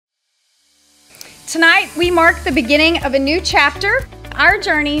Tonight, we mark the beginning of a new chapter. Our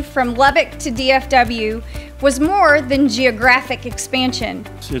journey from Lubbock to DFW was more than geographic expansion.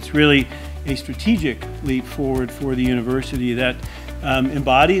 It's really a strategic leap forward for the university that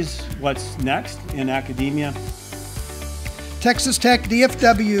embodies what's next in academia. Texas Tech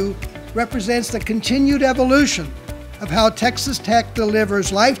DFW represents the continued evolution of how Texas Tech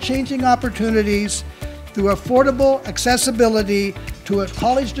delivers life-changing opportunities through affordable accessibility to a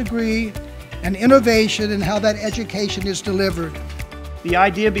college degree and innovation in how that education is delivered. The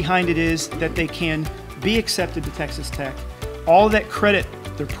idea behind it is that they can be accepted to Texas Tech. All of that credit,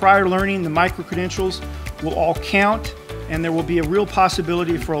 their prior learning, the micro-credentials will all count, and there will be a real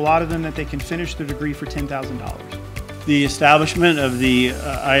possibility for a lot of them that they can finish their degree for $10,000. The establishment of the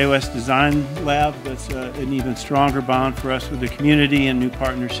iOS Design Lab, that's an even stronger bond for us with the community and new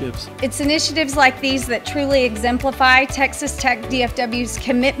partnerships. It's initiatives like these that truly exemplify Texas Tech DFW's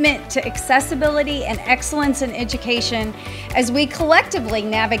commitment to accessibility and excellence in education as we collectively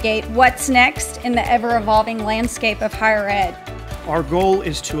navigate what's next in the ever-evolving landscape of higher ed. Our goal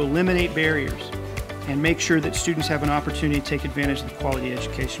is to eliminate barriers and make sure that students have an opportunity to take advantage of the quality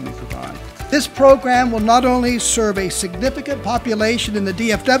education we provide. This program will not only serve a significant population in the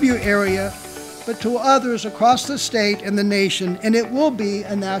DFW area, but to others across the state and the nation, and it will be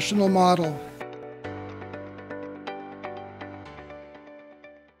a national model.